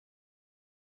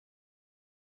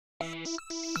Hello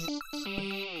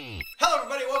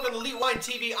everybody, welcome to Elite Wine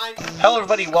TV. Hello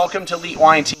everybody, welcome to Elite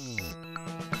Wine TV.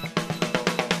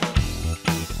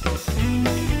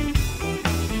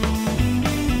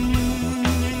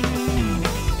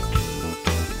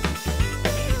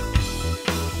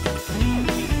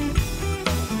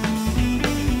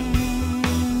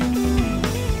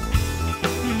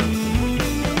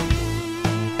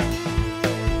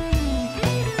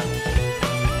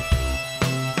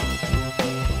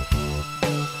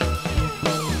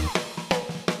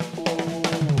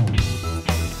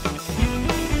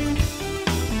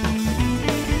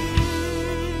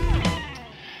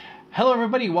 Hello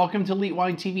everybody, welcome to Elite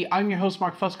Wine TV. I'm your host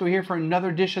Mark Fusco here for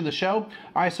another dish of the show. All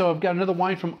right, so I've got another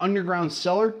wine from Underground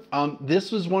Cellar.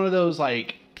 This was one of those,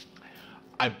 like,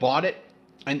 I bought it,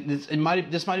 and this might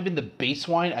have been the base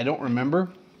wine, I don't remember.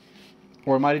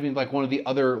 Or it might have been like one of the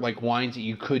other like wines that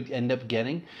you could end up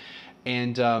getting.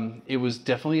 And it was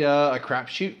definitely a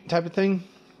crapshoot type of thing.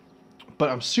 But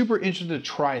I'm super interested to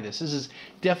try this. This is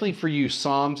definitely for you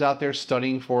somms out there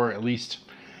studying for at least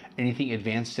anything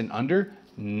advanced and under.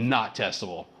 Not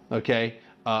testable, okay?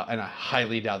 And I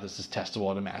highly doubt this is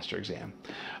testable in a master exam.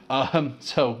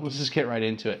 So let's just get right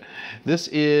into it. This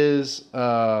is,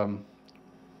 what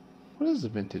is the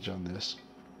vintage on this?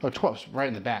 Oh, 12, right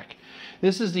in the back.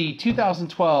 This is the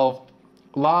 2012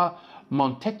 La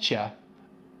Montecchia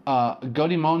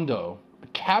Godimondo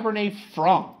Cabernet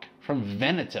Franc from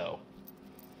Veneto.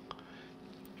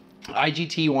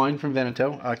 IGT wine from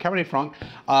Veneto, Cabernet Franc.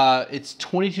 It's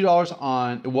 $22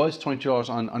 on, it was $22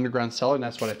 on Underground Cellar, and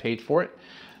that's what I paid for it.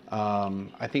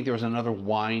 I think there was another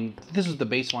wine, this was the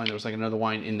base wine, there was like another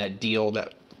wine in that deal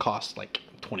that cost like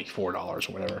 $24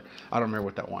 or whatever. I don't remember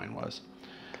what that wine was.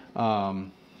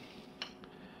 But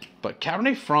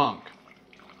Cabernet Franc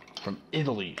from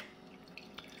Italy.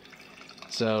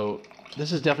 So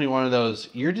this is definitely one of those,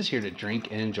 you're just here to drink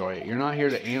and enjoy it. You're not here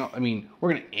to, I mean,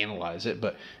 we're going to analyze it,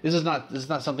 but this is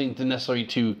not something to necessarily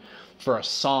for a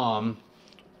somm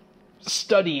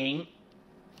studying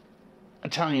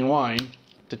Italian wine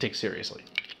to take seriously,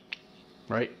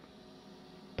 right?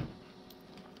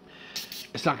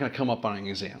 It's not going to come up on an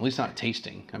exam, at least not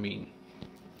tasting. I mean,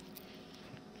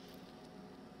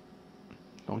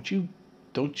 don't you,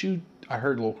 I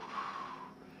heard a little,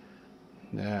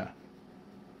 yeah.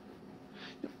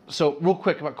 So real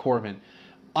quick about Coravin.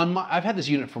 I've had this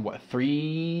unit for what,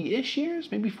 3-ish years?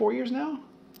 Maybe 4 years now?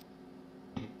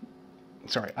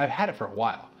 Sorry, I've had it for a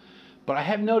while. But I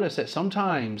have noticed that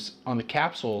sometimes on the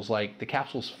capsules, like the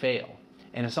capsules fail.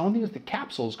 And it's the only thing with the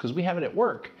capsules, because we have it at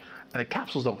work, and the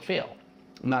capsules don't fail.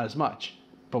 Not as much,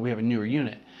 but we have a newer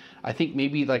unit. I think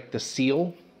maybe like the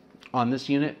seal on this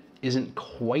unit isn't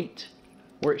quite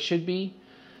where it should be.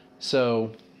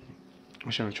 So I'm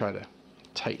just gonna try to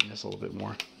tighten this a little bit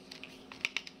more.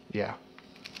 Yeah,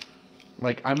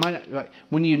 like I might, like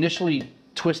when you initially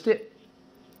twist it,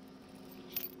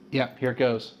 yeah, here it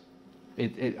goes.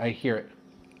 I hear it.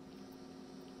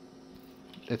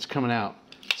 It's coming out.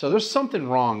 So there's something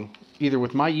wrong either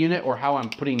with my unit or how I'm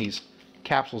putting these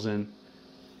capsules in.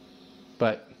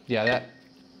 But yeah,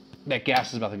 that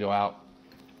gas is about to go out.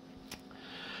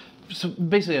 So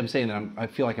basically I'm saying that I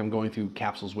feel like I'm going through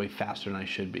capsules way faster than I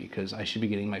should be, because I should be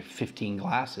getting my 15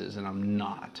 glasses and I'm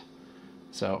not.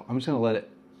 So I'm just gonna let it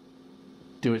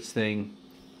do its thing.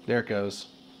 There it goes.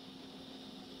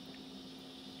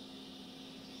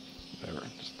 Whatever,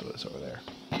 just throw this over there.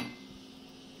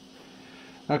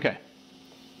 Okay.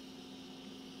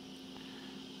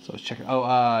 So let's check it. Oh,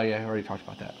 yeah, I already talked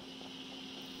about that.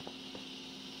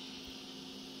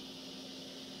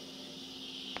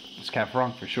 It's Cab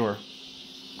Franc for sure.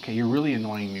 Okay, you're really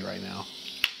annoying me right now.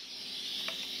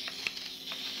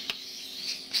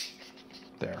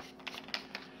 There.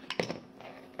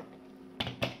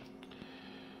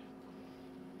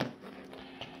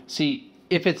 See,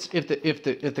 if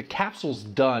the capsule's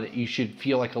done, you should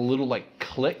feel like a little like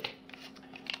click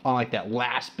on like that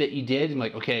last bit you did, and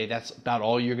like, okay, that's about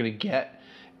all you're gonna get,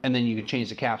 and then you can change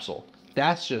the capsule.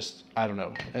 That's just, I don't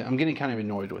know. I'm getting kind of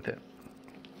annoyed with it.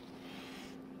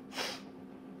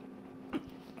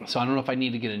 So I don't know if I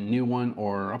need to get a new one,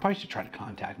 or I probably should try to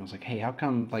contact them. It's like, hey, how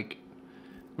come like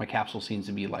my capsule seems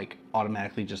to be like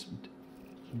automatically just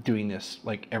doing this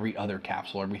like every other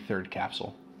capsule, every third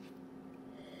capsule?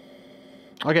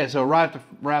 Okay, so right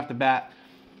off the bat,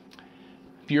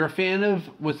 if you're a fan of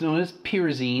what's known as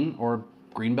pyrazine or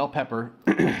green bell pepper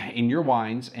in your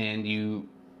wines, and you're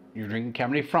drinking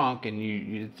Cabernet Franc, and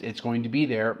it's going to be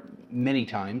there many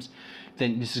times,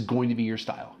 then this is going to be your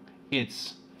style.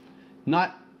 It's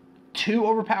not too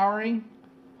overpowering,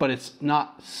 but it's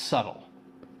not subtle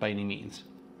by any means.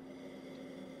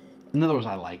 In other words,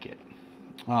 I like it.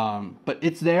 But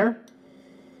it's there.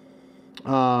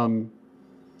 Along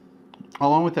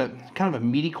with a kind of a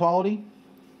meaty quality.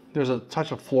 There's a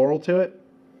touch of floral to it.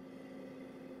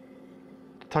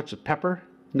 A touch of pepper.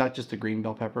 Not just a green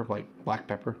bell pepper, like black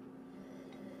pepper.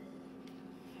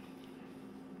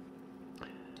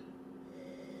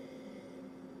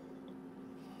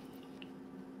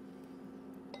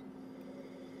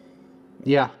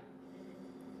 Yeah.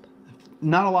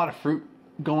 Not a lot of fruit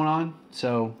going on,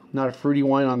 so not a fruity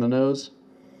wine on the nose.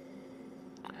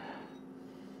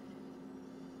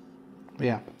 But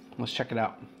yeah, let's check it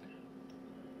out.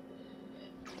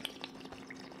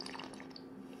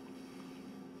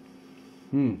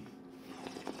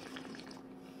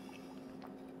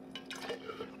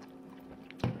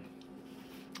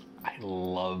 I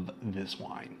love this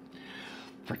wine.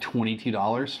 For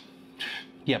 $22.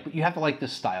 Yeah, but you have to like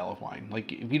this style of wine.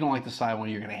 Like, if you don't like the style of wine,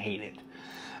 you're going to hate it.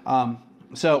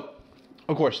 So,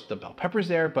 of course, the bell pepper's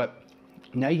there, but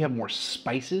now you have more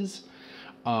spices.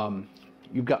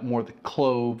 You've got more of the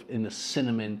clove and the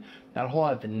cinnamon. Not a whole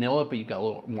lot of vanilla, but you've got a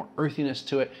little more earthiness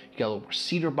to it. You got a little more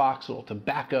cedar box, a little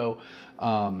tobacco,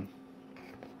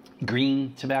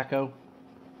 green tobacco.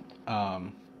 A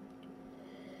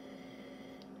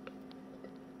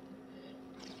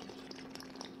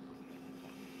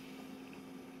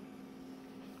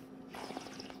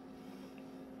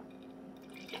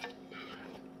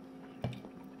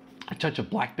touch of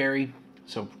blackberry,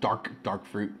 so dark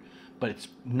fruit, but it's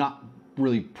not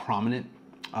really prominent.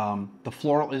 The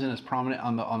floral isn't as prominent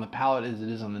on the palate as it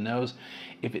is on the nose.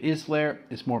 If it is there,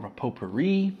 it's more of a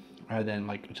potpourri rather than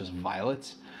like just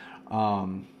violets.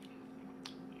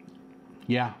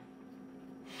 Yeah,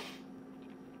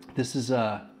 this is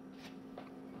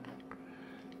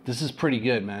pretty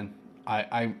good, man.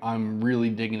 I'm really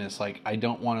digging this. Like, I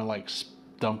don't want to like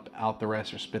dump out the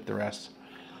rest or spit the rest.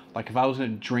 Like, if I was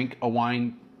going to drink a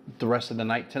wine the rest of the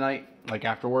night tonight, like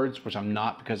afterwards, which I'm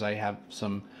not because I have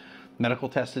some medical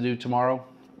tests to do tomorrow,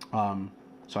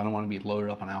 so I don't want to be loaded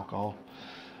up on alcohol.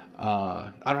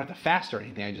 I don't have to fast or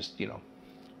anything. I just,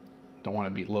 don't want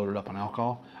to be loaded up on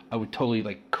alcohol. I would totally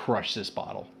like crush this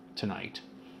bottle tonight.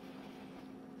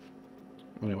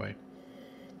 Anyway.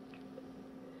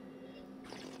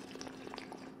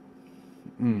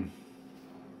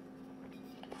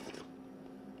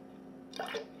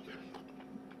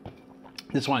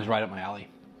 This wine's right up my alley.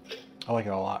 I like it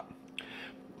a lot.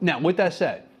 Now, with that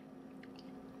said,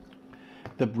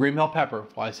 the green bell pepper,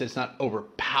 while I say it's not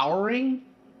overpowering,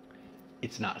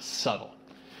 it's not subtle.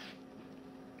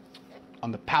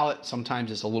 On the palate,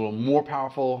 sometimes it's a little more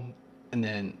powerful and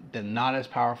then not as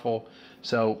powerful.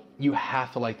 So you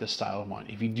have to like this style of wine.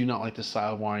 If you do not like this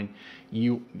style of wine,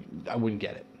 I wouldn't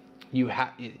get it. You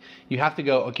have to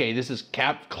go, okay, this is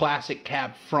classic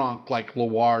Cab Franc, like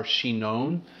Loire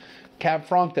Chinon Cab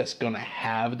Franc, that's going to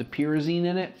have the pyrazine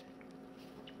in it.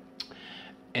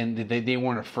 And they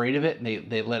weren't afraid of it, and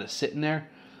they let it sit in there.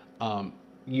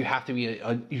 You have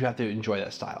to enjoy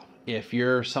that style. If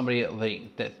you're somebody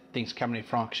that thinks Cabernet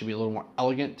Franc should be a little more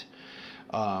elegant,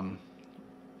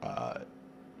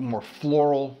 more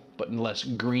floral, but less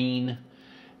green,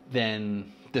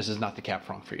 then this is not the Cab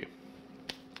Franc for you.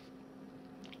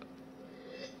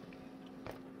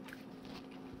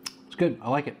 It's good.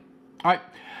 I like it. All right.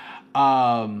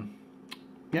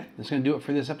 Yeah, that's going to do it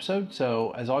for this episode.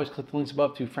 So, as always, click the links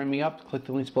above to friend me up. Click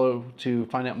the links below to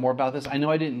find out more about this. I know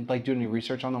I didn't do any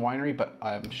research on the winery, but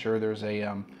I'm sure there's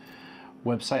a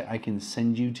website I can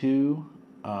send you to.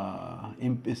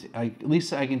 At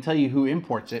least I can tell you who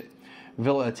imports it.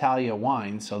 Villa Italia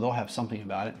Wines, so they'll have something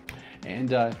about it. And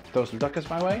throw some ducats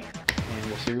my way, and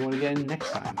we'll see everyone again next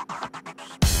time.